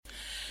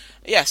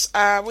Yes,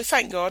 we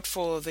thank God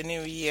for the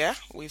new year.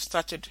 We've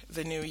started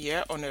the new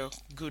year on a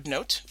good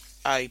note.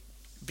 I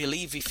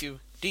believe if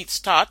you did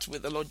start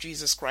with the Lord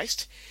Jesus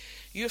Christ,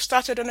 you've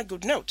started on a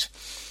good note.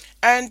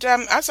 And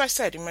as I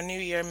said in my New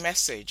Year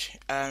message,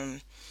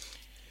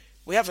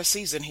 we have a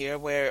season here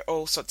where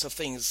all sorts of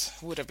things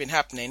would have been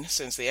happening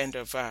since the end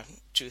of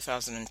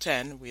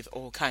 2010 with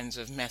all kinds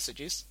of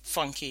messages,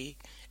 funky,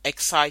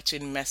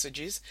 exciting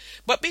messages.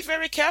 But be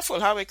very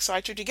careful how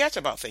excited you get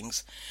about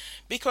things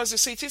because you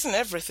see, it isn't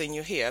everything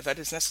you hear that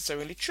is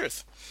necessarily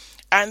truth.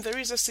 And there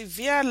is a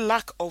severe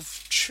lack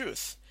of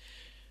truth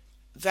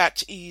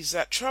that is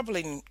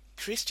troubling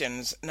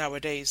Christians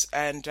nowadays,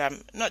 and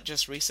not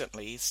just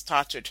recently. It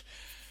started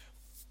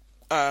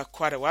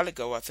quite a while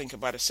ago, I think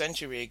about a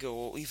century ago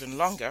or even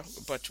longer.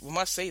 But we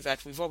must say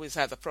that we've always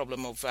had the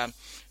problem of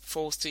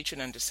false teaching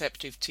and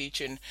deceptive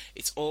teaching.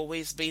 It's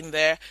always been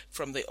there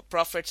from the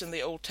prophets in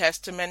the Old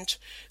Testament.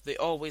 They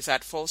always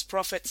had false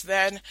prophets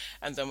then,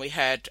 and then we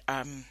had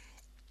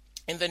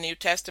in the New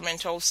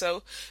Testament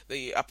also,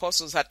 the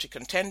apostles had to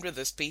contend with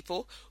these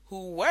people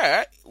who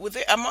were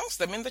amongst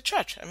them in the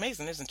church.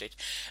 Amazing, isn't it?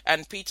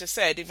 And Peter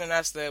said, even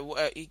as there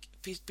were,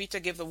 Peter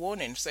gave the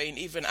warning, saying,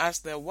 even as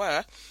there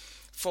were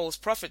false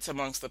prophets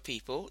amongst the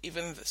people,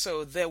 even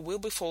so there will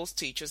be false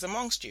teachers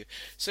amongst you.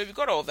 So we've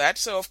got all that.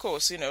 So of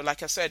course,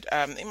 like I said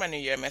in my New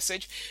Year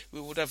message,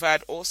 we would have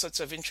had all sorts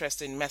of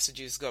interesting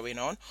messages going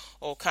on.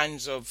 All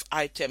kinds of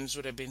items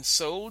would have been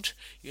sold,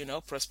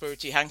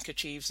 prosperity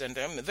handkerchiefs, and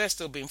they're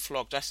still being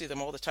flogged. I see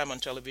them all the time on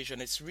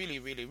television. It's really,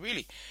 really,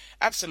 really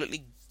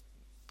absolutely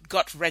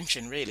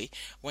gut-wrenching, really,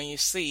 when you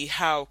see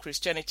how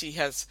Christianity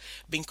has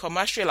been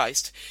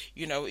commercialized.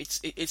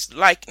 It's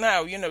like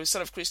now,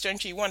 sort of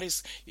Christianity you want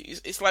is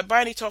it's like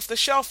buying it off the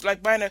shelf,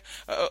 like buying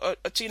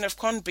a tin of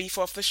corned beef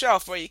off the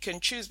shelf, where you can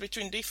choose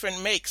between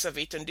different makes of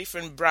it and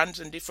different brands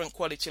and different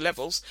quality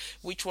levels,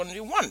 which one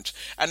you want.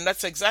 And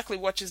that's exactly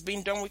what is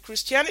being done with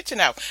Christianity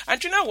now.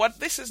 And you know what?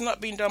 This is not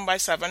being done by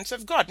servants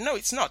of God. No,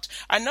 it's not.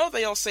 I know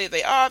they all say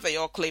they are, they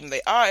all claim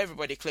they are,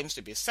 everybody claims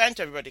to be sent,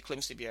 everybody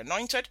claims to be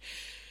anointed.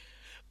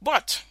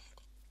 But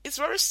it's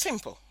very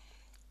simple.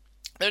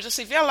 There's a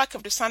severe lack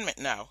of discernment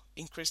now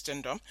in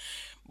Christendom,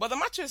 but the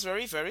matter is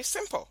very, very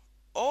simple.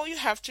 All you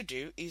have to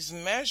do is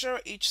measure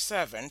each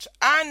servant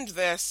and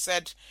their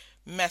said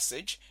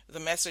message, the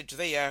message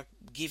they are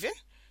giving,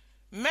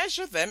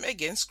 measure them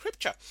against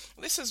Scripture.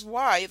 This is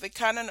why the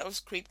canon of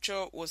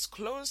Scripture was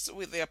closed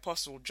with the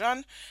Apostle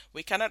John.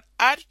 We cannot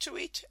add to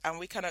it and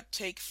we cannot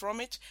take from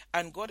it,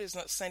 and God is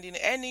not sending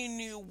any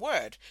new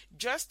word,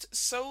 just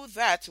so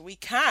that we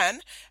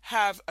can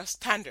have a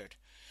standard.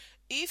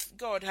 If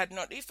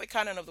the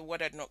canon of the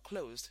word had not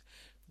closed,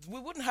 we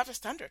wouldn't have a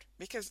standard,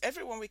 because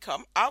everyone we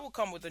come, I will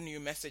come with a new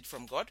message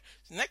from God.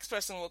 The next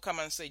person will come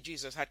and say,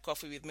 Jesus had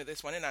coffee with me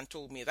this morning and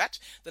told me that.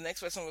 The next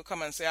person will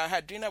come and say, I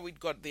had dinner with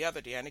God the other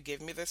day and he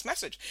gave me this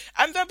message.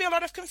 And there'll be a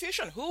lot of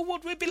confusion. Who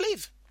would we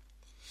believe?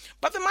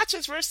 But the matter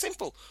is very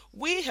simple.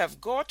 We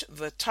have got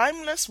the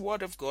timeless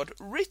word of God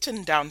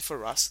written down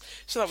for us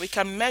so that we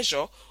can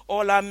measure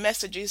all our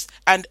messages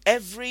and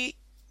every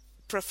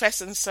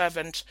professing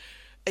servant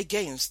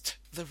against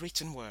the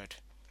written word.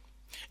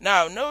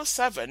 Now, no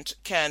servant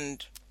can,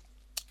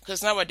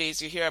 because nowadays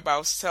you hear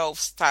about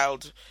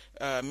self-styled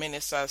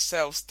minister,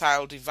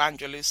 self-styled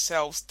evangelist,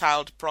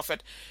 self-styled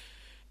prophet.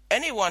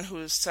 Anyone who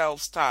is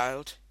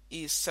self-styled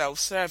is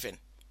self-serving,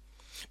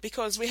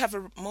 because we have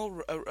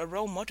a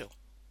role model,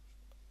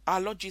 our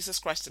Lord Jesus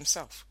Christ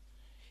himself.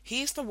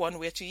 He is the one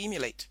we're to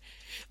emulate.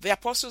 The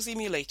apostles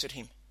emulated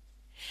him,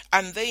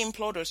 and they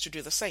implored us to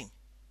do the same.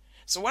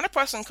 So when a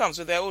person comes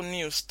with their own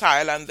new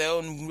style and their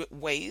own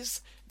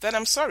ways, then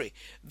I'm sorry,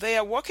 they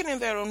are walking in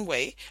their own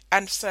way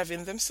and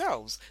serving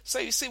themselves. So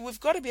you see, we've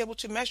got to be able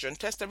to measure and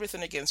test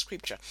everything against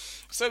Scripture.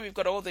 So we've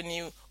got all the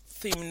new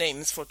theme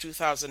names for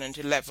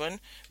 2011,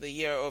 the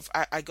year of,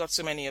 I got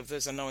so many of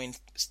those annoying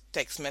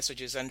text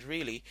messages, and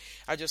really,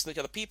 I just look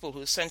at the people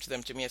who sent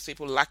them to me as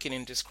people lacking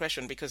in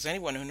discretion, because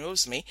anyone who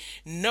knows me,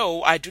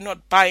 know I do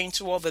not buy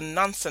into all the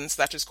nonsense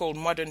that is called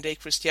modern day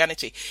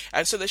Christianity.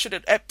 And so they should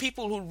have,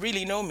 people who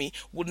really know me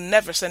would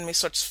never send me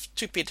such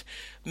stupid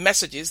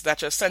messages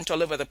that are sent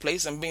all over the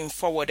place and being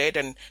forwarded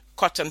and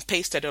cut and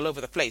pasted all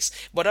over the place.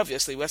 But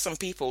obviously, where some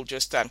people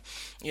just,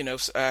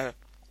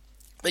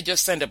 they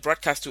just send a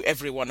broadcast to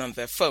everyone on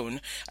their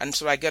phone, and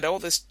so I get all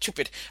this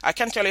stupid. I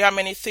can't tell you how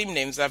many theme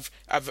names I've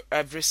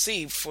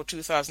received for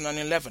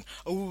 2011.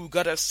 Oh,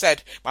 God has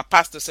said, my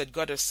pastor said,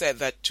 God has said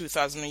that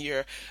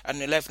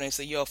 2011 is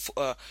the year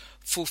of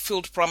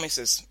fulfilled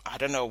promises. I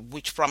don't know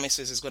which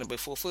promises is going to be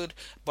fulfilled,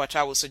 but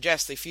I would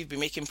suggest if you've been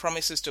making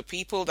promises to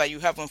people that you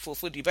haven't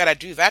fulfilled, you better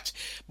do that.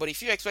 But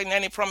if you expect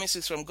any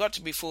promises from God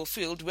to be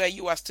fulfilled where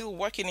you are still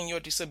working in your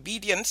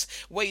disobedience,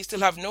 where you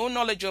still have no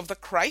knowledge of the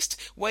Christ,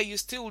 where you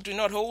still do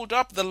not hold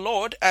up the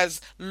Lord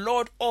as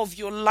Lord of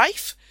your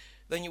life,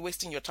 then you're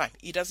wasting your time.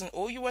 He doesn't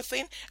owe you a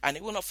thing, and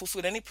he will not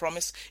fulfill any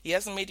promise. He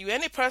hasn't made you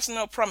any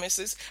personal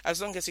promises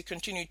as long as you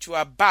continue to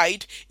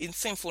abide in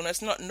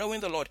sinfulness, not knowing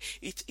the Lord.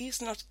 It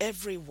is not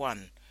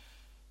everyone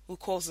who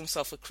calls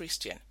himself a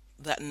Christian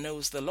that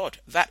knows the Lord.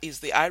 That is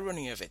the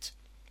irony of it.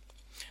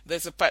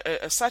 There's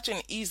such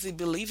an easy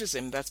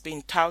believism that's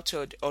being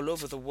touted all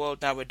over the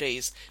world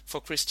nowadays for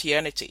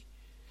Christianity.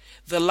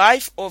 The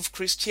life of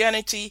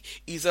Christianity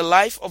is a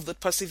life of the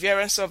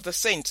perseverance of the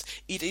saints.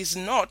 It is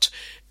not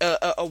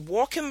a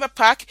walk in the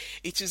park.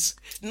 It is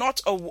not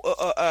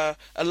a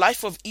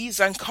life of ease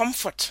and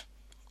comfort.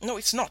 No,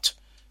 it's not.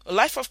 A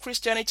life of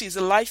Christianity is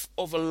a life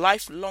of a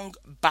lifelong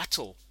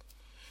battle.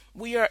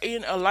 We are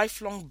in a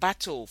lifelong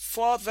battle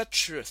for the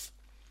truth.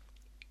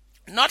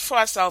 Not for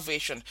our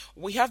salvation.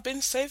 We have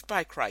been saved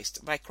by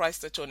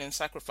Christ's atoning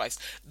sacrifice.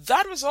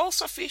 That was all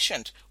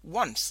sufficient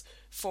once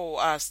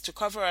for us to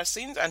cover our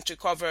sins and to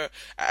cover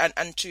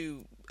and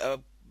to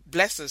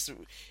bless us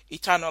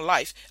eternal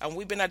life. And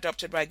we've been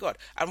adopted by God.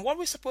 And what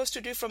we're supposed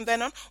to do from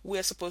then on,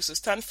 we're supposed to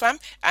stand firm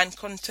and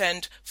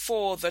contend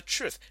for the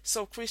truth.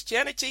 So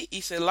Christianity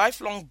is a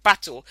lifelong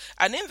battle.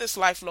 And in this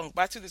lifelong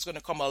battle, there's going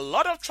to come a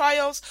lot of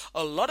trials,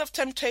 a lot of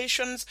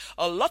temptations,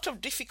 a lot of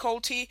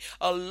difficulty,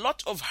 a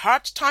lot of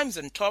hard times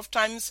and tough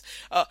times,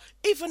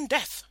 even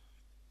death.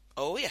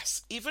 Oh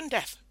yes, even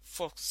death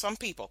for some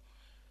people.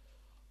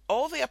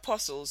 All the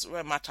apostles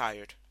were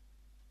martyred,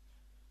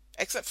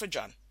 except for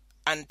John.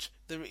 And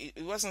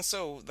it wasn't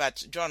so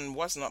that John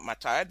was not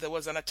martyred. There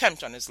was an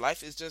attempt on his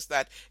life. It's just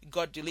that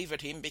God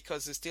delivered him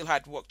because he still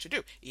had work to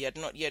do. He had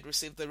not yet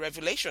received the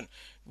revelation,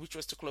 which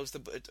was to close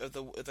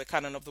the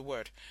canon of the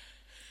word.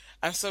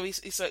 And so he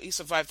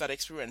survived that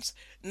experience.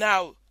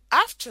 Now,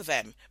 after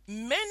them,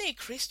 many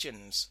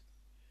Christians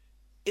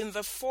in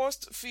the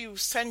first few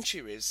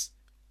centuries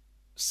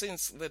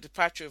since the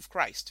departure of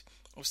Christ,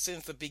 or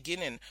since the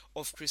beginning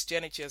of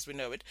Christianity as we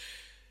know it,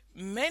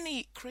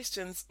 many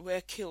Christians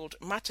were killed,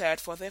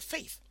 martyred for their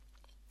faith.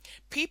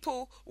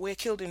 People were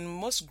killed in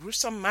most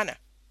gruesome manner.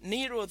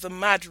 Nero, the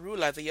mad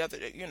ruler,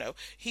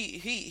 he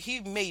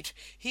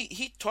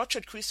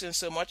tortured Christians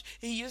so much,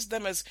 he used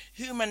them as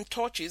human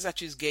torches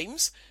at his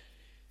games.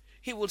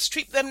 He would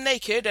strip them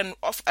naked and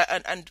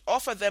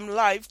offer them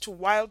live to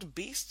wild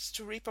beasts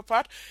to rip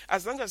apart,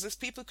 as long as these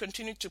people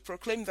continued to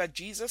proclaim that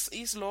Jesus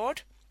is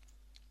Lord.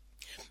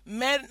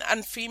 Men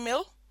and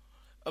female,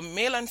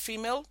 male and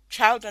female,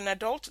 child and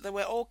adult, they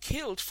were all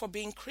killed for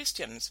being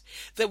Christians.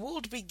 They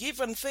would be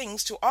given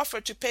things to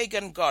offer to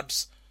pagan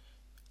gods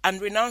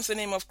and renounce the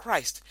name of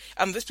Christ.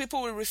 And these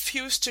people will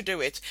refuse to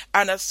do it.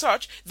 And as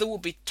such, they will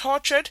be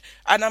tortured,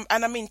 and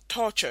I mean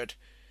tortured.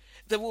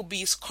 They will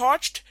be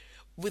scorched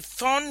with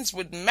thorns,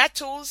 with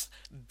metals,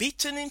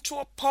 beaten into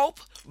a pulp,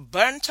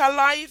 burnt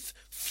alive,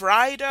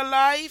 fried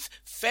alive,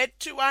 fed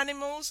to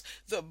animals,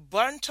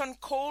 burnt on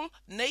coal,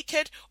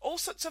 naked, all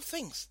sorts of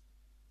things.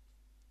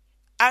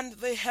 And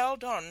they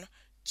held on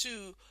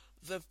to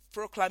the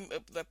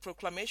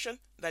proclamation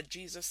that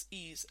Jesus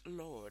is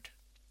Lord.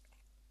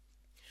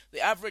 The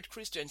average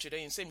Christian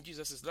today, in saying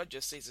Jesus is Lord,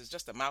 just says it's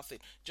just a mouth thing,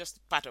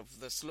 just part of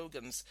the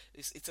slogans.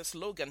 It's a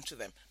slogan to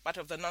them, part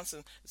of the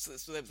nonsense. So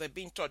they're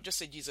being taught, just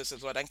say Jesus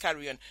is Lord and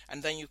carry on,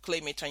 and then you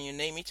claim it and you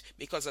name it,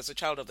 because as a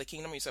child of the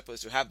kingdom, you're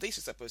supposed to have this,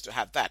 you're supposed to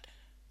have that.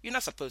 You're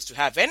not supposed to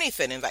have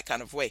anything in that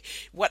kind of way.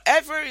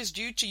 Whatever is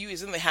due to you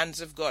is in the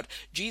hands of God.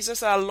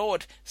 Jesus, our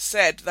Lord,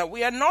 said that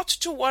we are not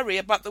to worry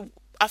about the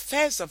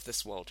affairs of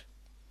this world.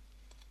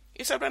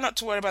 He said we're not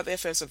to worry about the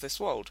affairs of this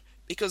world,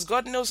 because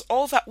God knows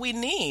all that we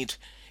need.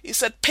 He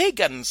said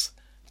pagans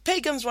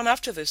run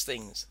after these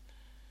things.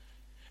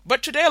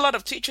 But today a lot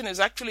of teaching is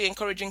actually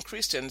encouraging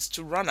Christians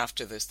to run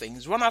after these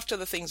things, run after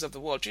the things of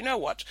the world. You know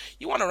what?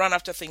 You want to run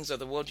after things of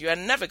the world, you are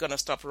never going to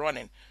stop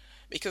running,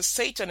 because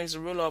Satan is the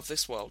ruler of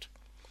this world.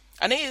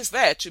 And he is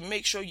there to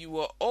make sure you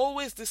are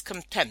always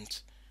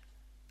discontent.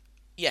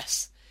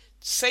 Yes,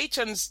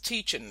 Satan's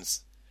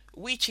teachings,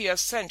 which he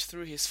has sent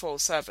through his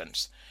false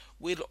servants,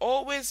 will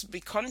always be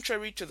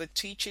contrary to the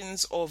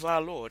teachings of our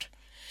Lord.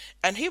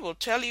 And he will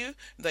tell you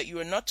that you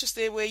are not to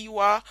stay where you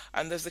are,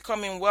 and there's the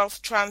coming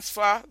wealth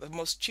transfer, the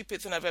most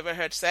stupid thing I've ever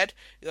heard said,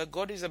 that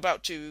God is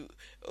about to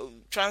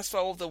transfer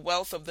all the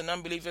wealth of the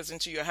non-believers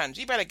into your hands.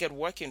 You better get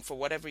working for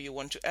whatever you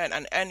want to earn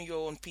and earn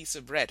your own piece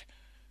of bread.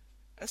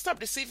 And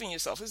stop deceiving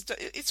yourself.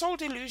 It's all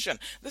delusion.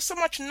 There's so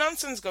much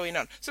nonsense going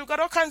on. So we've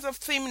got all kinds of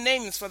theme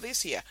names for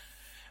this year.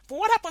 But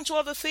what happened to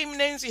all the theme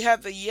names you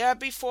had the year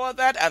before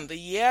that, and the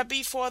year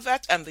before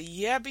that, and the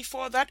year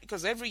before that?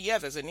 Because every year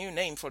there's a new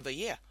name for the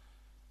year.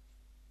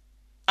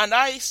 And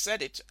I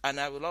said it, and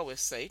I will always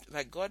say it,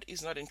 that God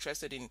is not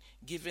interested in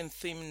giving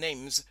theme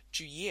names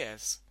to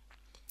years.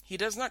 He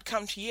does not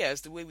count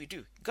years the way we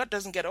do. God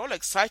doesn't get all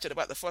excited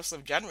about the 1st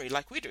of January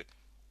like we do.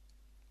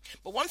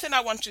 But one thing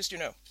I want you to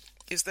know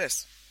is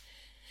this.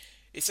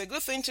 It's a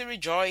good thing to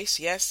rejoice.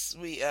 Yes,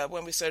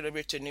 when we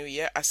celebrate the New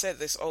Year, I said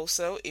this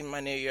also in my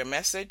New Year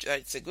message.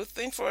 It's a good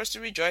thing for us to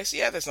rejoice.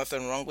 Yeah, there's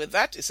nothing wrong with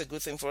that. It's a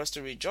good thing for us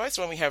to rejoice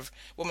when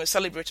we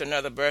celebrate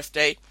another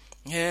birthday.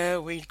 Yeah,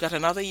 we've got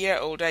another year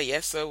older.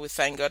 Yes, so we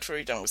thank God for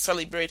it and we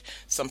celebrate.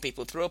 Some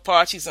people throw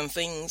parties and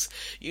things,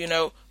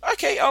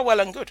 Okay, all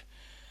well and good.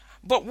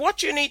 But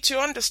what you need to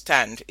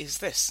understand is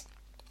this.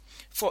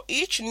 For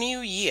each new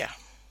year,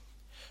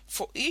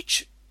 for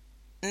each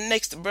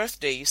next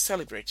birthday you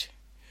celebrate,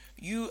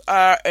 you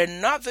are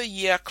another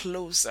year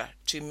closer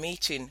to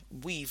meeting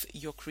with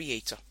your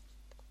Creator.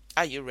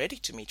 Are you ready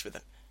to meet with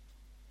Him?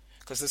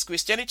 Because this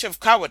Christianity of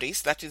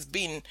cowardice that is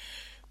being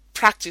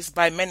practiced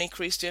by many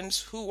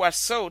Christians who are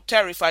so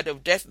terrified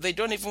of death, they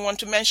don't even want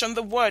to mention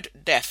the word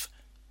death.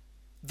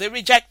 They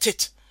reject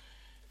it.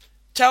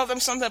 Tell them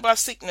something about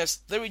sickness,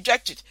 they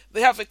reject it.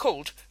 They have a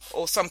cold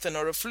or something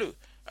or a flu.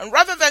 And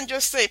rather than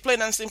just say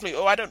plain and simply,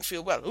 oh, I don't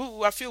feel well.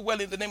 Oh, I feel well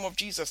in the name of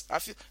Jesus. I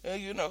feel,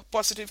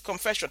 positive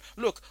confession.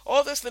 Look,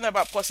 all this thing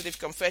about positive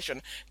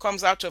confession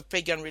comes out of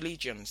pagan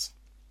religions.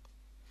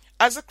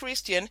 As a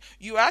Christian,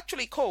 you are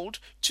actually called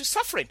to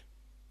suffering.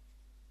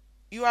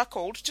 You are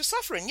called to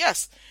suffering,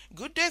 yes.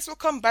 Good days will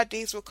come, bad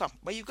days will come.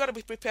 But you've got to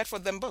be prepared for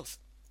them both.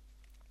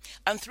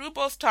 And through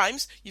both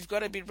times, you've got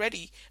to be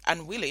ready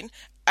and willing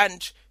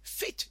and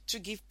fit to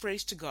give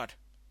praise to God.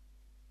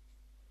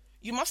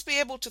 You must be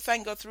able to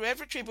thank God through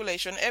every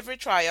tribulation, every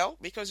trial,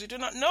 because you do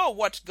not know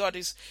what God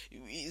is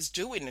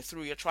doing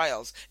through your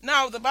trials.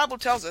 Now, the Bible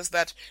tells us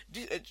that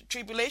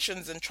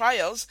tribulations and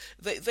trials,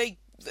 they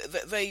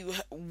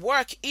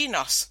work in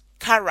us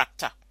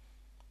character.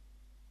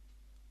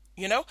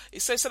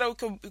 It says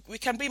that we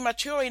can be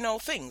mature in all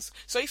things.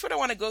 So if you don't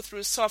want to go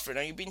through suffering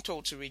and you've been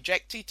told to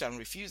reject it and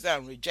refuse that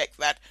and reject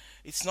that,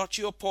 it's not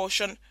your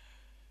portion,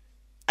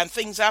 and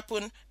things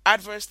happen,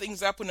 adverse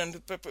things happen, and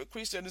the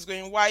Christian is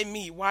going, why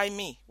me? Why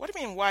me? What do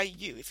you mean, why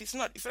you? If it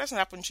doesn't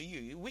happen to you,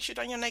 you wish it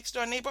on your next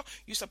door neighbor,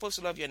 you're supposed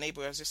to love your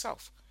neighbor as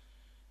yourself.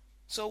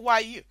 So why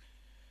you?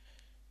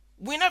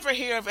 We never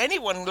hear of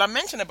anyone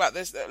lamenting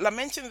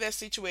their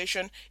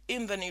situation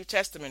in the New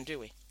Testament, do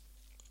we?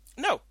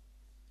 No.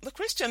 The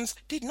Christians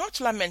did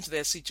not lament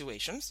their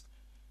situations.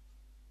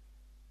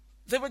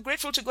 They were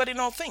grateful to God in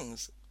all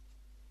things.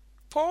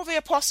 Paul the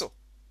Apostle,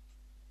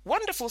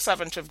 wonderful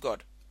servant of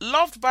God,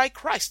 loved by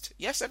Christ.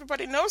 Yes,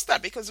 everybody knows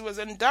that because he was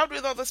endowed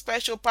with all the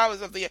special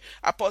powers of the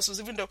apostles,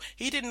 even though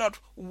he did not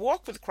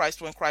walk with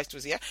Christ when Christ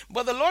was here.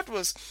 But the Lord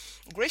was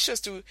gracious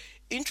to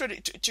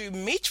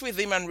meet with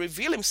him and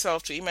reveal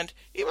himself to him, and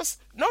he was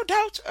no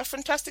doubt a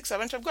fantastic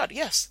servant of God.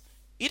 Yes,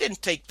 he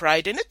didn't take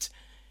pride in it.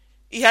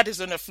 He had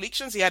his own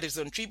afflictions, he had his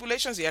own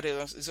tribulations, he had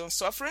his own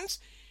sufferings,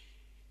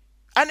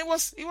 and he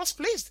was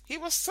pleased. He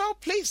was so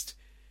pleased.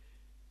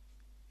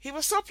 He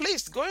was so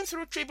pleased, going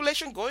through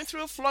tribulation, going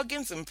through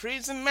floggings,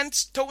 imprisonment,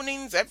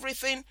 stonings,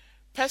 everything,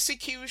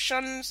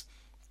 persecutions,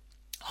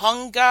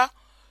 hunger,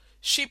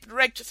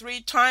 shipwrecked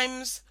 3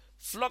 times,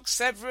 flogged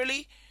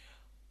severally,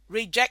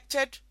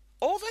 rejected.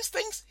 All those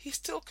things, he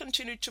still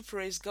continued to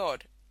praise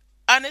God.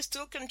 And he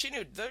still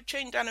continued, though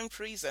chained down in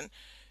prison,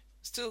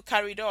 still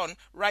carried on,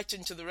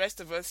 writing to the rest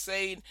of us,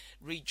 saying,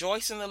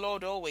 rejoice in the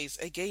Lord always.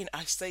 Again,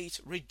 I say it,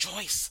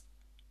 rejoice.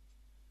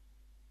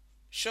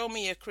 Show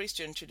me a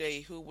Christian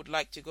today who would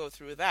like to go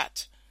through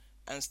that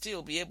and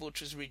still be able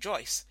to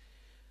rejoice.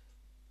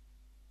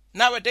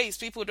 Nowadays,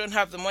 people don't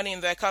have the money in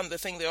their account they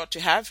think they ought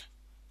to have,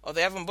 or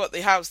they haven't bought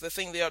the house they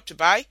think they ought to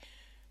buy,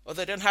 or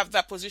they don't have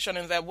that position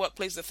in their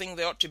workplace they think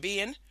they ought to be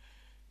in.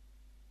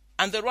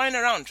 And they're running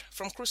around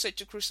from crusade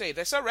to crusade.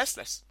 They're so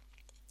restless.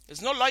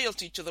 There's no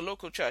loyalty to the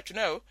local church.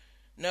 No,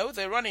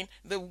 they're running.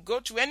 They'll go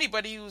to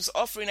anybody who's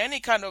offering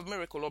any kind of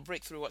miracle or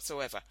breakthrough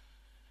whatsoever.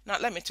 Now,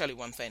 let me tell you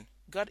one thing.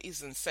 God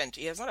isn't sent.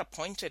 He has not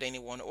appointed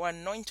anyone or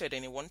anointed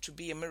anyone to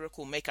be a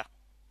miracle maker.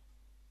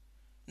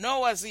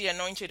 Nor has he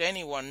anointed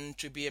anyone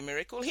to be a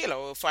miracle healer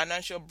or a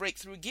financial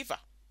breakthrough giver.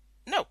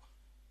 No.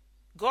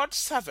 God's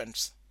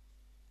servants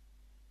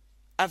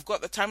have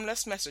got the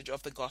timeless message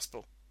of the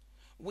gospel.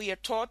 We are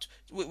taught,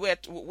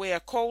 we are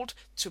called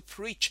to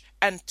preach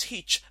and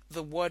teach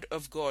the word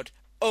of God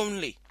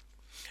only.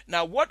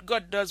 Now, what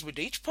God does with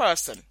each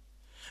person,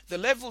 the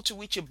level to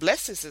which he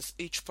blesses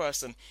each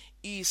person,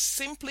 is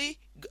simply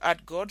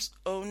at God's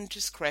own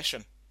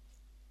discretion.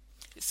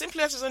 It's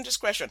simply at his own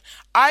discretion.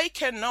 I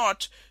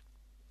cannot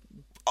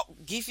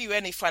give you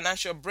any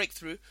financial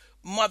breakthrough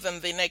more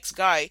than the next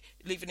guy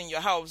living in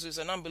your house who's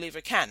an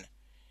unbeliever can.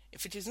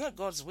 If it is not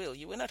God's will,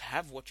 you will not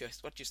have what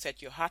you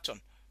set your heart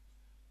on.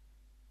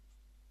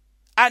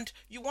 And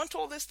you want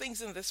all these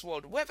things in this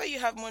world. Whether you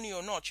have money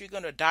or not, you're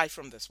going to die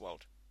from this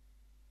world.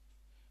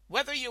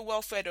 Whether you're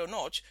well fed or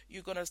not,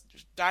 you're going to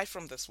die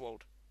from this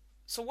world.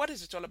 So what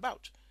is it all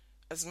about?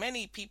 As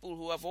many people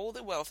who have all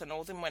the wealth and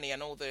all the money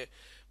and all the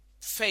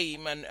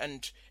fame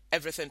and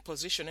everything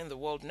position in the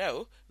world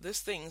know,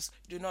 these things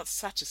do not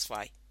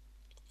satisfy.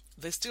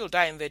 They still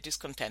die in their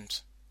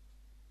discontent.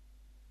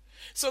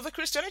 So the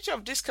Christianity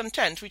of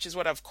discontent, which is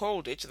what I've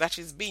called it, that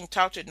is being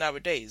touted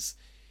nowadays,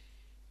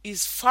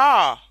 is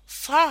far,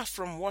 far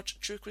from what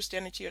true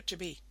Christianity ought to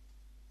be.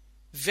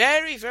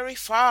 Very, very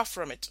far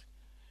from it.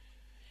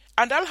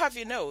 And I'll have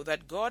you know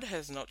that God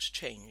has not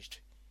changed.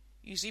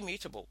 He's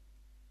immutable.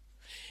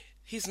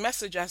 His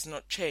message has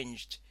not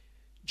changed.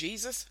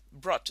 Jesus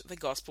brought the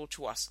gospel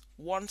to us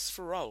once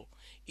for all.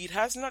 It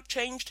has not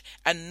changed,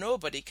 and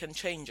nobody can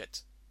change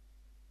it.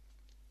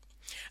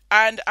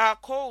 And our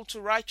call to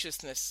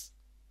righteousness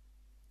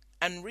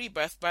and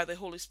rebirth by the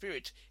Holy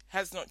Spirit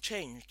has not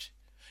changed.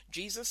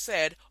 Jesus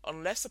said,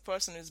 unless a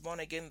person is born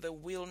again, they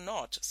will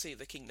not see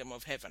the kingdom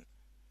of heaven.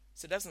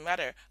 So it doesn't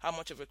matter how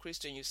much of a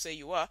Christian you say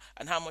you are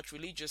and how much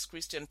religious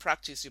Christian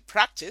practice you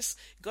practice.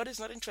 God is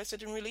not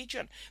interested in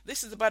religion.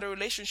 This is about a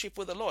relationship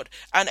with the Lord.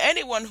 And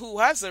anyone who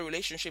has a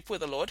relationship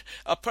with the Lord,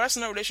 a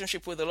personal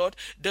relationship with the Lord,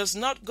 does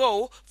not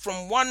go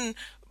from one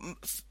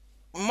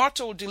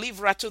mortal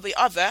deliverer to the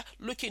other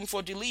looking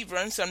for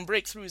deliverance and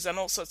breakthroughs and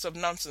all sorts of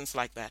nonsense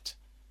like that.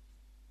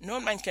 No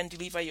man can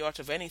deliver you out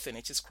of anything.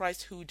 It is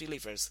Christ who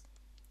delivers.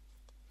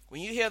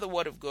 When you hear the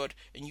word of God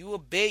and you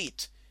obey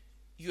it,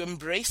 you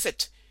embrace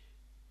it,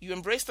 you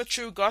embrace the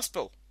true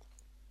gospel,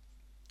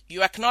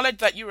 you acknowledge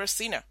that you're a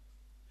sinner,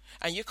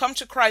 and you come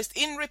to Christ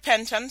in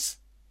repentance,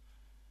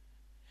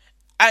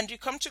 and you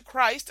come to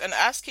Christ and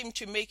ask him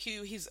to make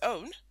you his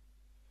own.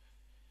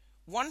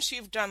 Once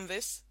you've done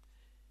this,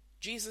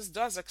 Jesus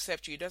does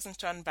accept you. He doesn't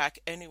turn back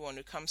anyone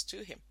who comes to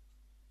him.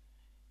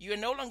 You are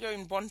no longer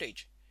in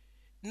bondage.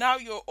 Now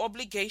your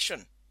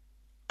obligation,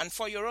 and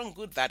for your own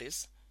good that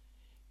is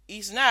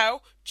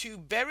now to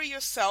bury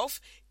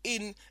yourself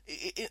in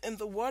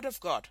the word of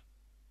God.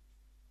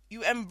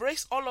 You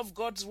embrace all of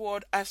God's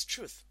word as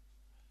truth.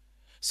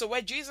 So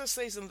where Jesus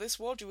says, in this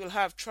world you will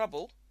have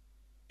trouble,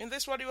 in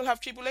this world you will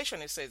have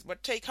tribulation, it says,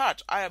 but take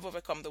heart, I have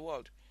overcome the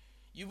world.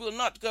 You will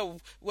not go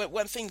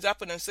when things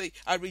happen and say,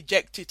 I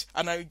reject it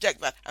and I reject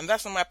that and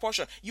that's not my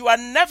portion. You are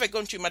never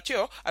going to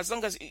mature as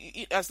long as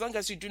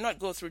you do not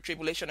go through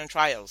tribulation and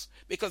trials,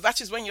 because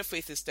that is when your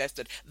faith is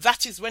tested.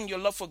 That is when your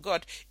love for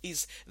God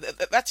is.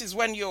 That is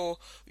when your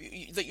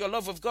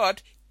love of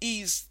God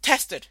is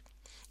tested.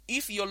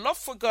 If your love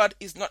for God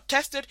is not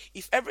tested,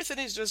 if everything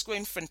is just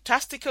going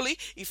fantastically,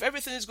 if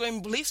everything is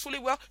going blissfully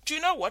well, do you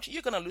know what?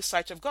 You're going to lose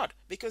sight of God,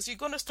 because you're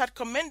going to start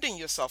commending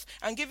yourself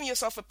and giving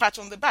yourself a pat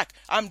on the back.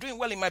 I'm doing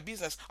well in my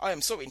business. I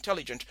am so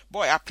intelligent.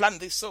 Boy, I planned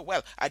this so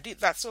well. I did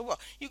that so well.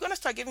 You're going to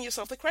start giving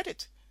yourself the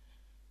credit.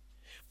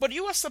 But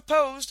you are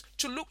supposed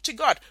to look to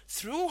God.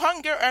 Through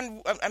hunger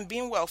and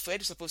being well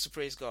fed, you're supposed to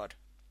praise God.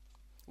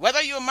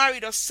 Whether you're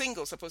married or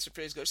single, you're supposed to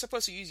praise God. You're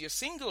supposed to use your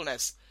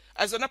singleness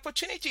as an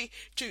opportunity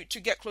to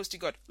get close to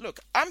God. Look,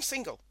 I'm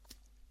single.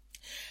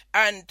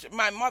 And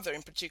my mother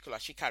in particular,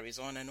 she carries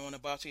on and on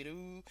about it.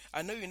 Ooh,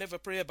 I know you never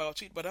pray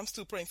about it, but I'm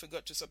still praying for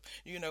God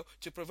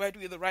to provide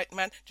you the right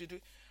man to do.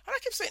 And I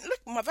keep saying, look,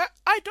 mother,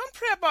 I don't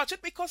pray about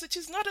it because it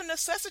is not a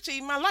necessity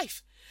in my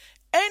life.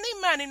 Any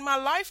man in my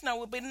life now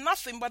will be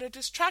nothing but a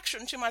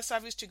distraction to my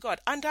service to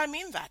God. And I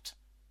mean that.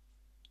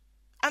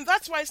 And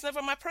that's why it's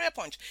never my prayer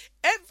point.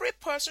 Every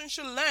person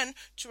should learn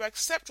to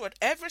accept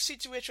whatever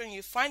situation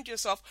you find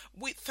yourself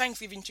with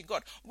thanksgiving to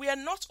God. We are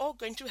not all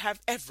going to have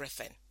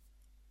everything.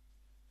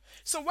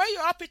 So where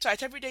your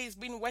appetite every day is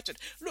being whetted,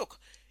 look,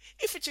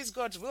 if it is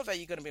God's will that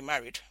you're going to be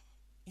married,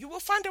 you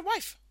will find a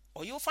wife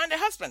or you'll find a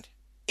husband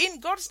in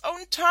God's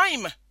own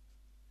time.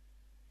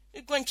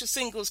 You're going to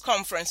singles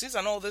conferences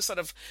and all this sort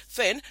of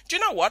thing. Do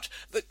you know what?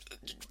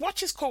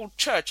 What is called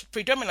church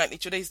predominantly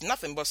today is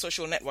nothing but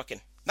social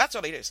networking. That's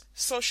what it is.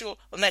 Social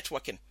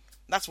networking.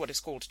 That's what it's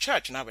called,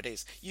 church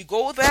nowadays. You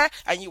go there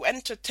and you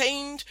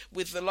entertained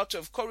with a lot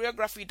of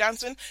choreography,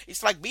 dancing.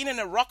 It's like being in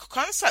a rock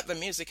concert, the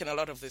music in a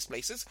lot of these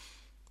places.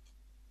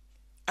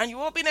 And you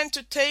all been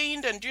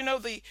entertained, and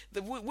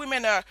the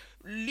women are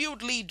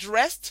lewdly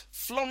dressed,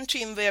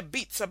 flaunting their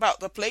beats about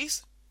the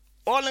place.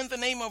 All in the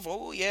name of,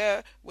 oh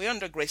yeah, we're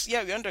under grace.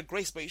 Yeah, we're under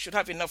grace, but you should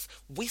have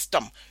enough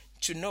wisdom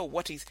to know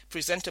what is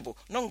presentable.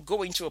 Not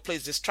go into a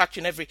place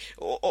distracting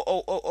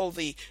all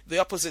the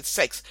opposite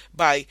sex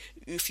by,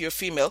 if you're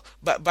female,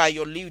 but by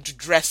your lewd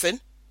dressing,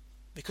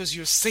 because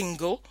you're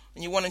single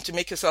and you're wanting to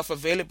make yourself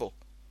available.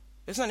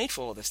 There's no need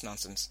for all this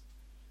nonsense.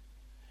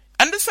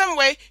 And the same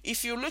way,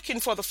 if you're looking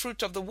for the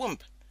fruit of the womb,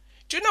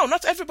 do you know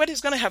not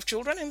everybody's going to have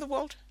children in the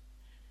world?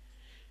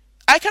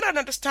 I cannot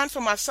understand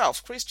for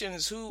myself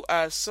Christians who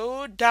are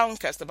so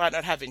downcast about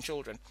not having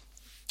children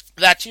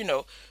that,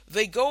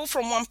 they go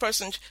from one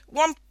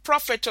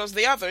prophet to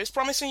the other is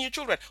promising you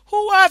children.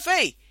 Who are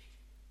they?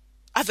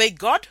 Are they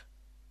God?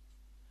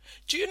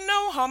 Do you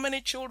know how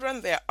many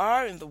children there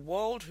are in the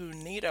world who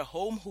need a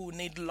home, who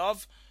need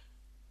love,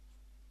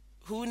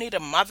 who need a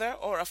mother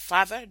or a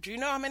father? Do you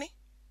know how many?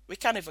 We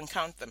can't even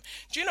count them.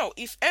 Do you know,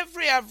 if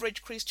every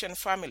average Christian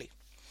family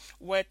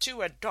were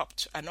to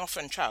adopt an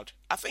orphan child,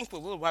 I think we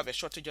will have a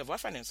shortage of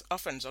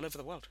orphans all over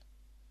the world.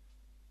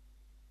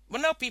 But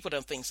now people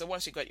don't think so.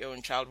 Once you got your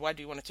own child, why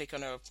do you want to take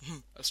on a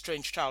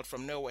strange child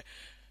from nowhere?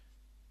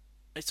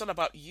 It's all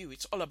about you.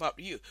 It's all about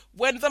you.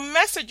 When the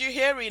message you're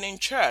hearing in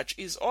church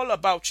is all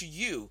about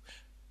you,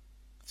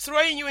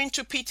 throwing you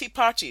into pity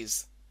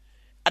parties,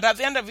 and at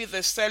the end of it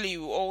they sell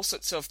you all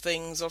sorts of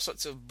things, all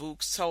sorts of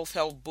books,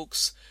 self-help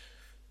books,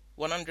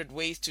 100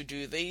 ways to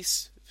do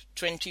this,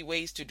 20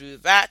 ways to do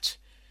that,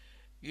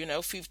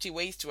 50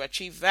 ways to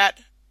achieve that.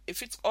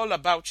 If it's all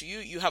about you,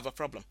 you have a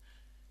problem.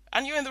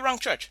 And you're in the wrong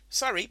church.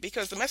 Sorry,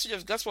 because the message of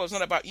the gospel is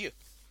not about you.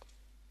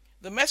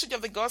 The message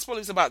of the gospel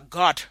is about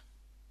God.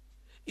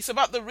 It's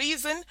about the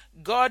reason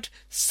God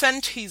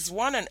sent his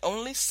one and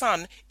only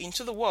Son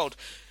into the world.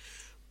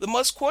 The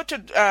most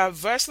quoted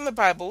verse in the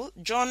Bible,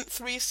 John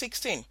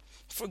 3:16.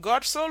 For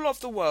God so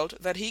loved the world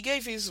that he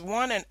gave his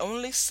one and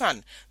only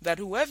Son, that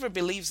whoever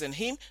believes in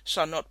him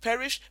shall not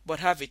perish but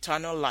have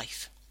eternal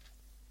life.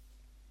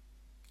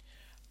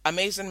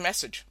 Amazing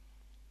message.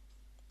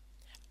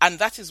 And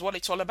that is what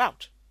it's all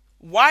about.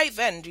 Why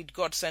then did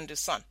God send his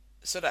Son?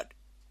 So that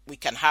we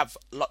can have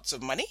lots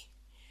of money?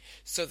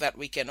 So that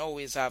we can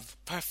always have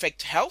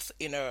perfect health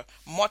in a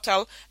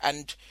mortal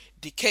and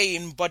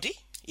decaying body?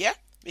 Yeah?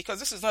 Because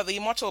this is not the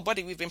immortal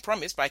body we've been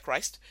promised by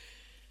Christ.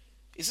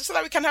 Is this so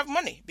that we can have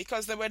money?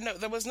 Because there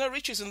was no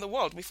riches in the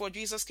world before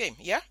Jesus came.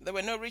 Yeah? There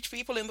were no rich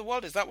people in the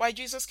world. Is that why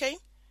Jesus came?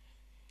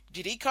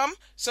 Did he come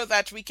so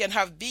that we can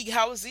have big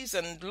houses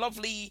and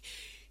lovely,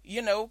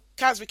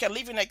 cars we can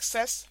live in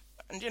excess?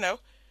 And,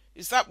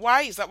 is that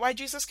why? Is that why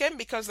Jesus came?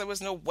 Because there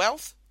was no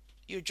wealth?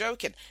 You're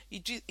joking. He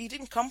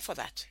didn't come for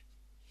that.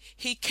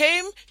 He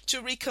came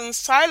to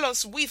reconcile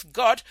us with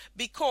God,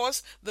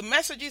 because the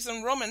message is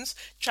in Romans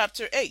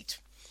chapter 8.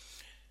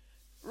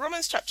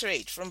 Romans chapter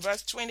 8 from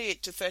verse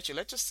 28 to 30.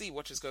 Let us see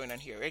what is going on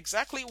here.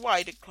 Exactly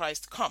why did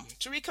Christ come?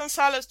 To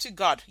reconcile us to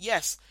God.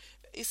 Yes.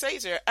 It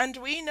says here, and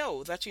we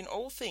know that in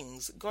all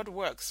things God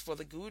works for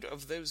the good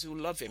of those who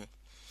love him,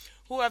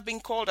 who have been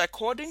called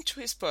according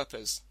to his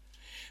purpose.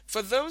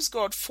 For those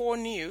God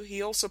foreknew,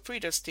 he also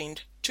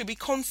predestined to be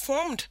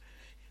conformed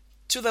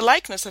to the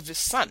likeness of his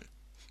Son,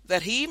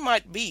 that he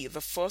might be the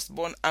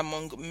firstborn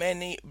among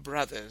many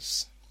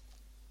brothers.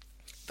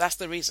 That's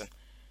the reason.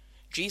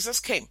 Jesus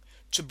came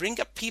to bring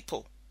a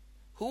people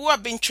who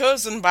have been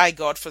chosen by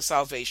God for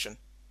salvation.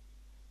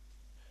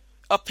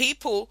 A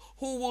people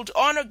who would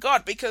honor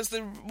God, because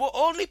the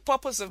only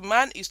purpose of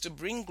man is to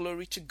bring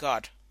glory to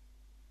God.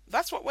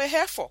 That's what we're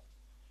here for.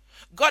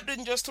 God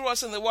didn't just throw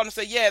us in the water and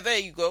say, yeah, there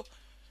you go.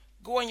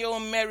 Go on your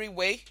own merry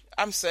way.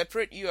 I'm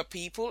separate. You are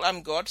people.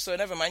 I'm God. So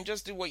never mind.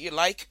 Just do what you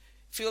like.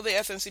 Fill the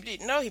earth and subdue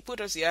it. No, he put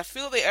us here.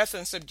 Fill the earth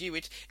and subdue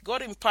it.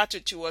 God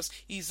imparted to us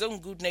his own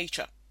good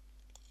nature.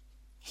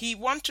 He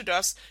wanted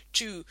us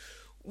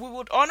we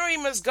would honor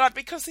him as God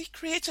because he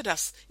created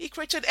us. He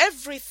created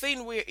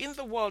everything we're in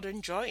the world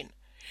enjoying.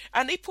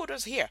 And he put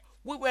us here.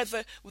 We were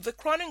the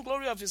crowning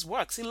glory of his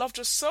works. He loved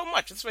us so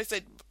much. That's why he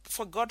said,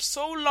 for God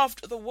so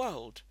loved the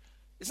world.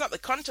 It's not the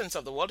contents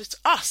of the world, it's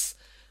us.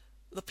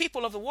 The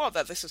people of the world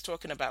that this is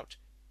talking about.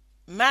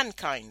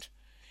 Mankind.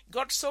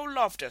 God so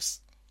loved us.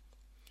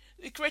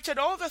 He created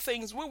all the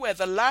things. We were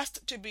the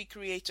last to be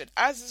created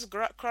as his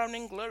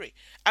crowning glory.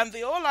 And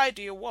the whole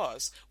idea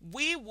was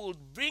we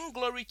would bring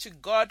glory to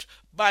God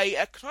by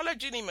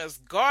acknowledging him as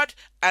God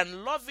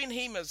and loving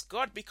him as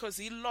God, because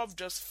he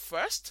loved us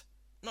first,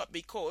 not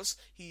because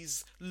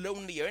he's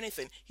lonely or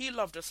anything. He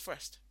loved us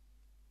first.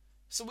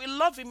 So we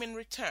love him in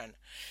return.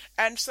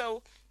 And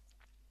so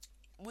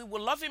we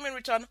will love him in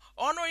return,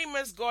 honor him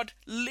as God,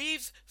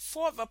 live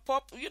for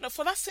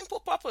for that simple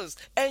purpose.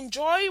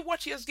 Enjoy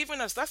what he has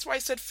given us. That's why he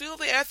said, fill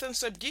the earth and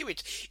subdue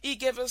it. He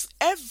gave us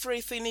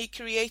everything he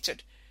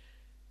created.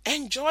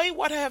 Enjoy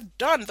what I have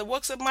done, the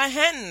works of my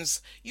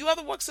hands. You are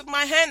the works of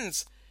my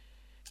hands.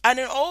 And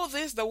in all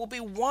this, there will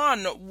be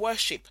one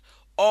worship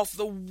of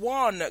the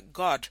one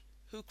God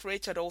who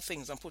created all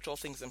things and put all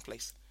things in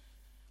place.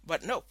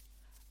 But no,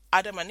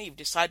 Adam and Eve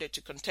decided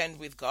to contend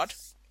with God.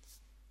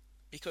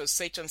 Because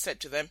Satan said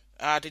to them,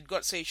 did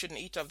God say you shouldn't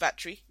eat of that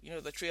tree?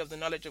 The tree of the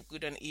knowledge of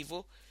good and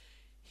evil?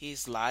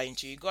 He's lying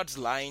to you. God's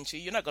lying to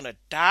you. You're not going to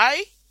die.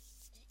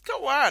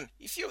 Go on.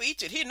 If you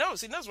eat it, he knows.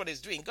 He knows what he's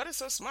doing. God is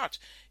so smart.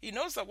 He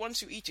knows that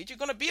once you eat it, you're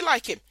going to be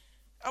like him.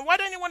 And why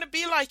don't you want to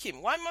be like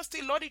him? Why must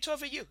he lord it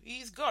over you?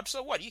 He's God.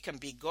 So what? You can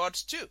be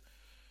gods too.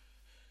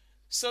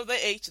 So they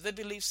ate, they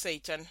believed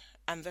Satan,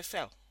 and they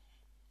fell.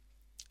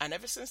 And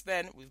ever since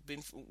then,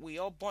 we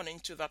are born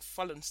into that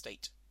fallen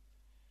state.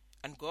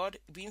 And God,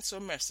 being so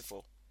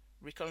merciful,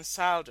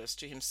 reconciled us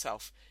to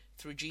himself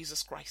through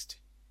Jesus Christ.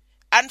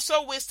 And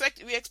so we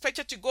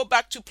expected to go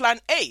back to plan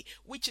A,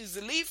 which is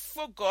live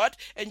for God,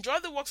 enjoy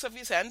the works of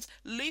his hands,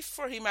 live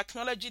for him,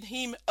 acknowledging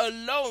him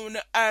alone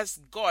as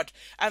God.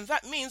 And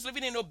that means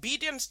living in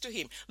obedience to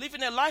him,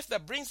 living a life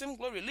that brings him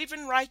glory,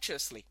 living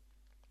righteously.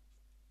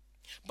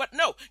 But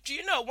no, do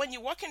you know, when you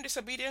walk in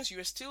disobedience,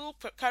 you're still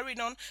carrying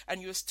on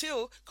and you're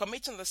still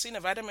committing the sin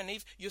of Adam and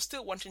Eve. You're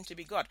still wanting to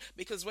be God.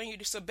 Because when you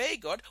disobey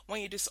God, when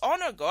you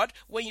dishonor God,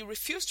 when you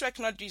refuse to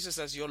acknowledge Jesus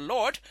as your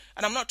Lord,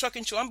 and I'm not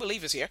talking to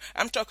unbelievers here,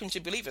 I'm talking to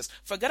believers.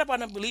 Forget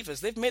about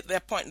unbelievers. They've made their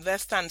point, their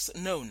stance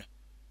known.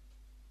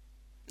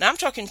 Now I'm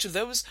talking to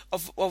those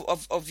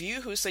of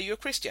you who say you're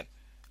Christian,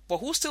 but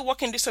who still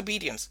walk in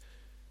disobedience.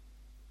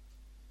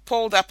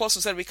 Paul the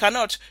apostle said we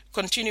cannot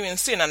continue in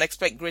sin and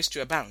expect grace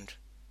to abound.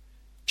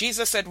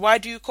 Jesus said, why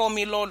do you call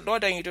me Lord,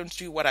 Lord, and you don't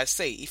do what I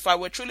say? If I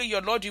were truly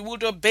your Lord, you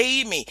would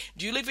obey me.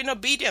 Do you live in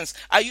obedience?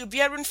 Are you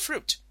bearing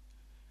fruit?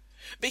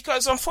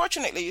 Because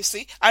unfortunately, you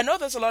see, I know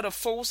there's a lot of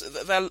false,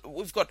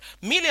 we've got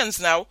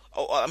millions now,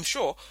 I'm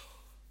sure,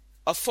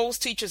 of false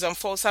teachers and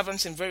false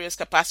servants in various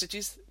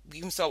capacities,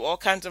 give themselves all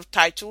kinds of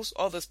titles,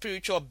 all the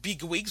spiritual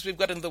bigwigs we've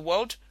got in the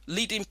world,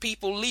 leading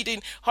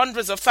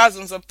hundreds of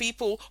thousands of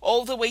people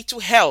all the way to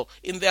hell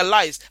in their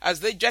lives as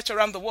they jet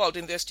around the world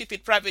in their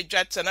stupid private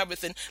jets and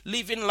everything,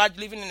 living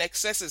in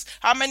excesses.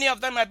 How many of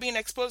them are being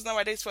exposed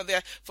nowadays for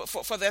their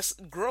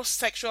gross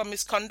sexual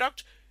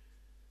misconduct?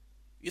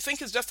 You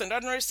think it's just an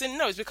ordinary sin?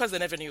 No, it's because they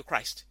never knew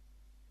Christ.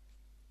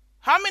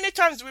 How many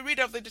times do we read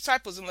of the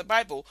disciples in the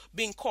Bible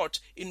being caught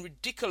in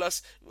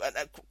ridiculous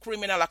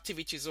criminal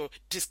activities or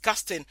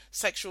disgusting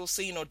sexual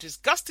sin or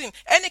disgusting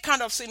any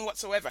kind of sin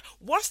whatsoever?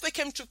 Once they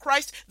came to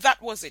Christ,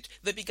 that was it.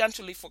 They began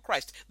to live for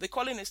Christ. The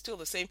calling is still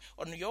the same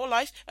on your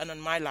life and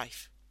on my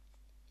life.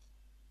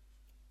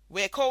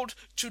 We're called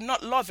to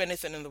not love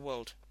anything in the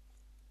world.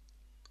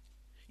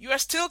 You are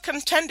still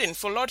contending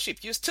for lordship.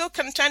 You're still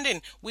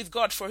contending with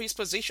God for his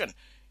position.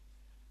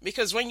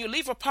 Because when you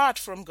live apart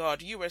from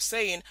God, you are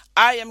saying,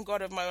 I am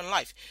God of my own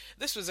life.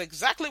 This was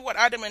exactly what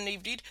Adam and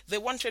Eve did. They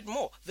wanted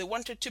more. They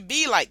wanted to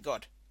be like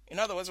God. In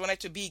other words, wanted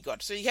to be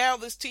God. So you hear all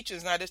these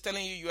teachers now, they're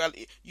telling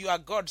you are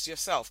gods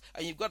yourself.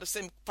 And you've got the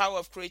same power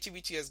of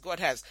creativity as God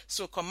has.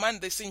 So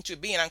command this into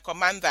being and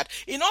command that.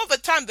 In all the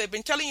time they've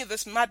been telling you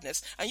this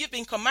madness and you've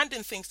been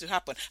commanding things to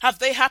happen. Have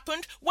they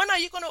happened? When are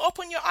you going to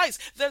open your eyes?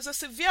 There's a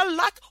severe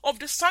lack of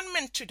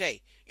discernment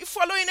today. You're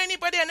following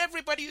anybody and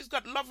everybody who's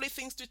got lovely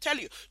things to tell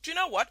you. Do you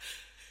know what?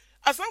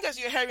 As long as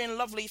you're hearing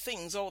lovely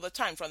things all the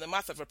time from the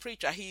mouth of a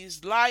preacher,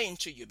 he's lying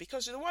to you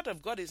because the word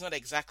of God is not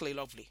exactly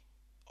lovely.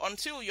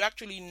 Until you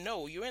actually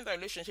know you're in the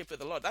relationship with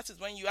the Lord, that is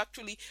when you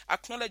actually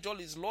acknowledge all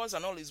his laws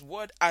and all his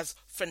word as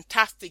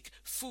fantastic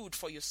food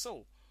for your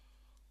soul.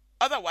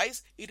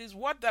 Otherwise, it is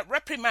word that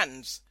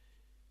reprimands.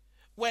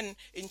 When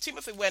in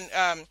Timothy,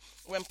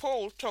 when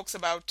Paul talks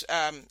about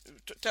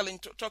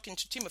talking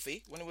to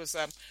Timothy, when he was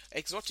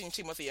exhorting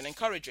Timothy and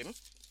encouraging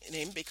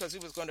him because he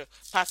was going to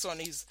pass on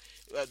his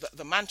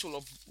the mantle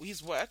of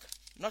his work,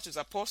 not his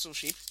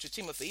apostleship to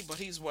Timothy, but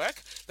his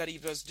work that he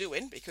was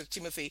doing, because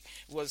Timothy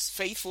was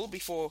faithful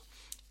before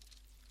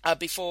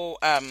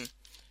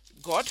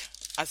God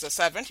as a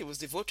servant. He was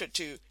devoted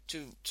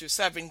to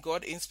serving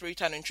God in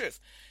spirit and in truth.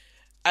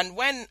 And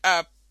when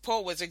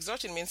Paul was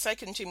exhorting me in 2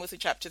 Timothy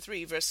chapter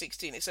 3, verse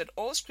 16. He said,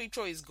 all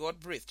scripture is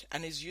God-breathed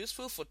and is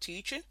useful for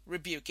teaching,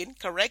 rebuking,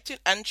 correcting,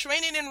 and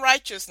training in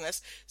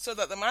righteousness, so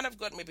that the man of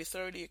God may be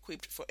thoroughly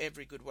equipped for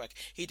every good work.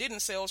 He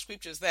didn't say all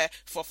scriptures there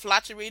for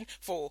flattering,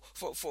 for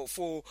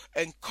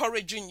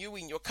encouraging you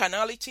in your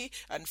carnality,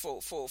 and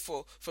for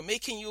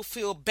making you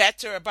feel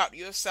better about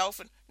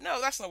yourself. No,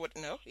 that's not what,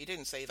 no, he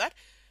didn't say that.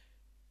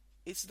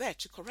 It's there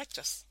to correct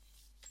us.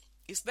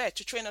 It's there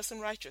to train us in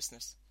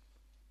righteousness.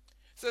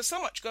 So there's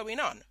so much going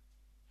on.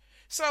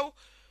 So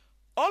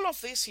all of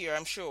this here,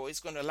 I'm sure,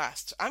 is going to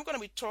last. I'm going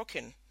to be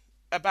talking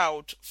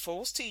about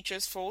false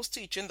teachers, false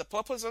teaching, the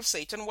purpose of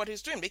Satan, what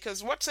he's doing.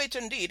 Because what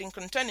Satan did in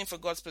contending for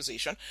God's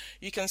position,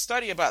 you can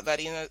study about that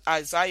in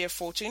Isaiah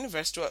 14,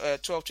 verse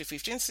 12 to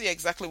 15. See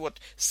exactly what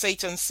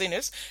Satan's sin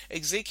is.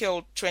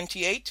 Ezekiel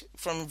 28,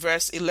 from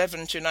verse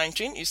 11 to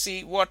 19. You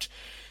see what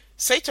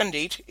Satan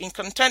did in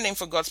contending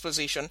for God's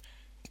position.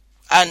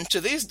 And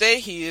to this day,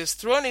 he has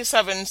thrown his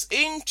servants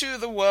into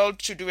the world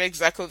to do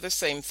exactly the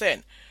same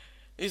thing.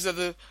 These are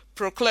the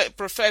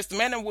professed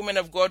men and women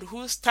of God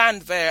who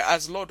stand there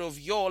as Lord of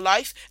your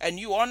life, and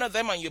you honor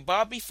them and you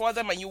bow before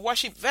them and you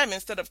worship them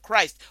instead of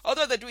Christ,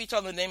 although they do it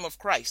on the name of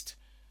Christ.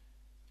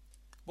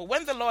 But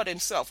when our Lord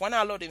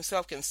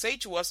himself can say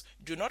to us,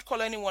 do not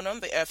call anyone on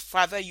the earth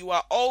Father, you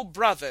are all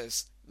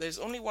brothers. There's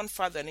only one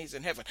Father and he's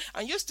in heaven.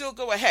 And you still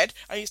go ahead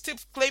and you still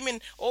claiming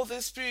all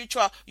this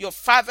spiritual, your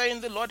father in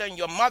the Lord and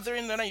your mother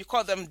in the Lord, and you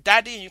call them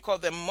daddy and you call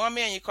them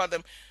mommy and you call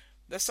them,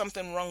 there's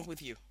something wrong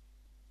with you.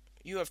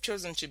 You have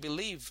chosen to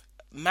believe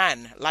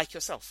man like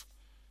yourself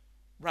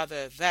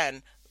rather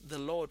than the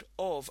Lord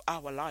of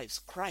our lives,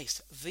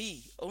 Christ,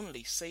 the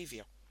only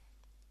Savior.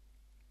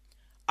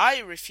 I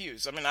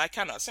refuse.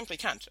 I simply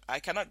can't. I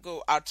cannot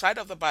go outside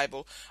of the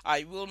Bible.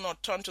 I will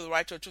not turn to the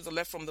right or to the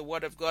left from the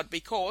Word of God,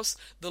 because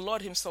the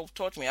Lord himself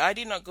taught me. I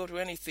did not go to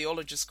any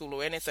theology school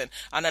or anything,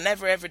 and I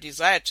never ever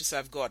desired to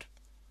serve God.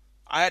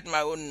 I had my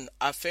own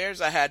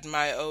affairs. I had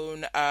my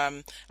own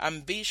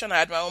ambition. I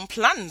had my own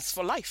plans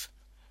for life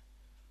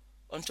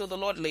until the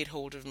Lord laid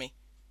hold of me.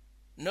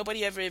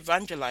 Nobody ever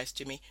evangelized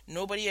to me.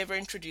 Nobody ever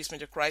introduced me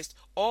to Christ.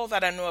 All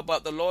that I know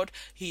about the Lord,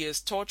 he has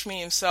taught me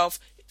himself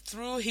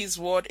through his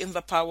word in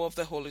the power of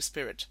the Holy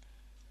Spirit.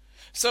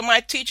 So my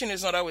teaching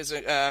is not always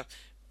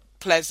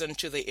pleasant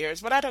to the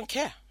ears, but I don't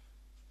care.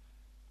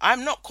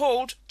 I'm not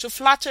called to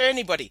flatter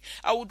anybody.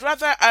 I would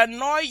rather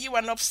annoy you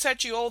and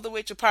upset you all the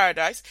way to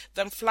paradise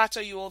than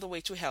flatter you all the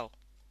way to hell.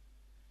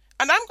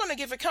 And I'm going to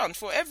give account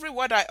for every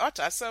word I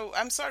utter, so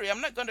I'm sorry, I'm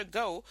not going to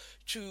go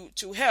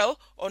to hell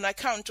on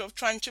account of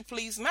trying to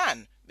please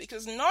man,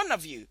 because none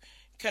of you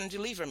can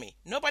deliver me.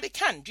 Nobody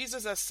can.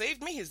 Jesus has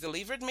saved me. He's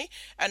delivered me.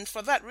 And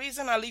for that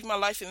reason, I live my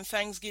life in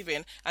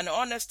thanksgiving and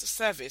honest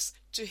service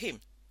to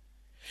him.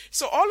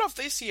 So all of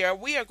this year,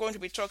 we are going to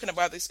be talking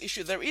about this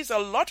issue. There is a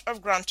lot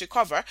of ground to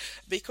cover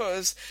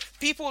because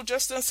people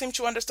just don't seem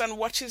to understand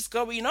what is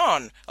going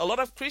on. A lot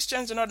of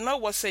Christians do not know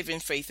what saving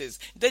faith is.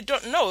 They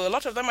don't know. A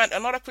lot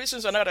of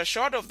Christians are not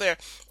assured of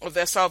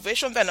their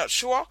salvation. They're not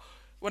sure.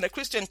 When a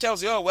Christian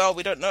tells you, oh, well,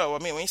 we don't know. I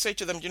mean, when you say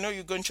to them, you know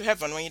you're going to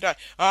heaven when you die.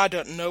 I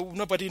don't know.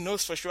 Nobody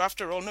knows for sure.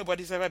 After all,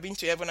 nobody's ever been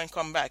to heaven and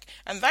come back.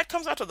 And that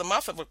comes out of the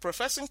mouth of a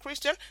professing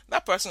Christian.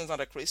 That person is not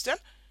a Christian.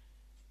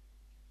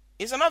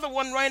 Is another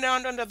one right now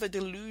under the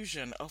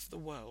delusion of the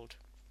world.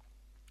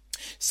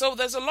 So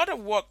there's a lot of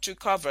work to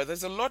cover.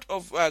 There's a lot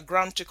of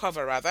ground to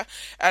cover, rather.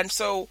 And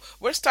so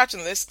we're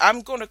starting this.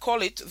 I'm going to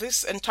call it,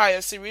 this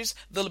entire series,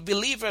 The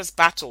Believer's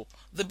Battle.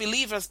 The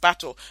Believer's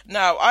Battle.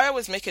 Now, I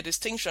always make a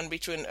distinction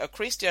between a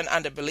Christian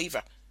and a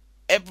believer.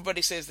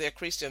 Everybody says they're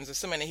Christians. There's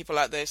so many people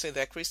out there say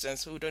they're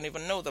Christians who don't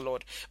even know the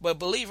Lord. But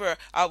believer,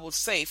 I will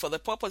say, for the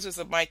purposes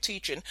of my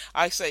teaching,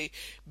 I say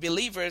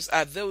believers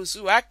are those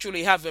who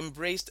actually have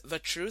embraced the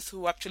truth,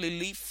 who actually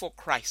live for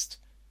Christ.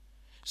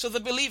 So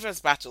the believer's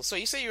battle. So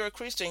you say you're a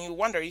Christian, you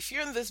wonder, if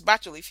you're in this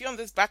battle, if you're on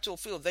this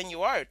battlefield, then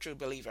you are a true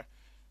believer.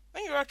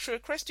 Then you're a true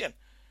Christian.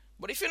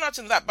 But if you're not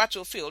in that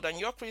battlefield and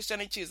your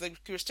Christianity is the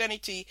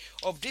Christianity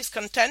of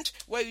discontent,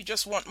 where you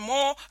just want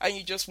more and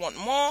you just want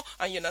more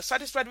and you're not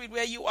satisfied with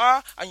where you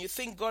are and you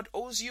think God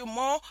owes you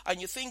more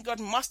and you think God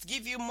must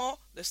give you more,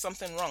 there's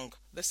something wrong.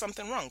 There's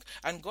something wrong.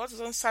 And God's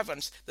own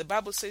servants, the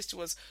Bible says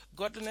to us,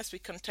 godliness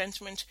with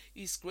contentment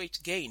is great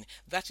gain.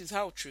 That is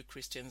how true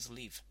Christians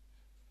live.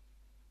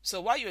 So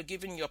while you're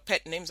giving your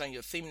pet names and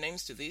your theme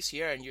names to this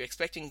year and you're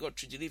expecting God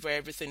to deliver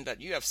everything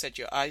that you have set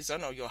your eyes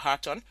on or your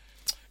heart on,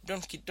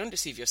 don't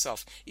deceive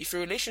yourself. If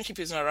your relationship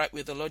is not right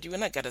with the Lord, you will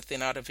not get a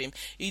thing out of Him.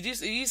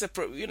 He's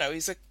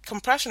a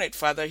compassionate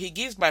Father. He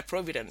gives by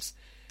providence.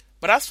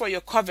 But as for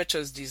your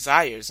covetous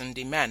desires and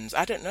demands,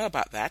 I don't know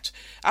about that.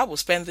 I will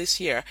spend this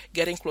year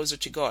getting closer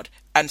to God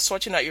and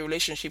sorting out your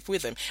relationship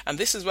with Him. And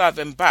this is why I've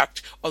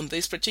embarked on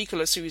this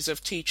particular series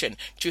of teaching,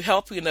 to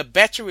help you in a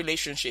better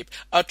relationship,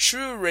 a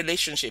true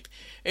relationship,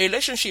 a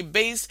relationship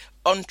based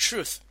on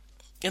truth,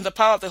 in the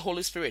power of the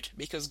Holy Spirit,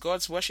 because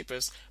God's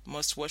worshippers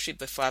must worship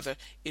the Father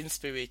in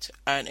spirit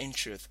and in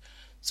truth.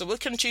 So we'll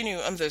continue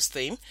on this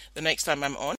theme the next time I'm on.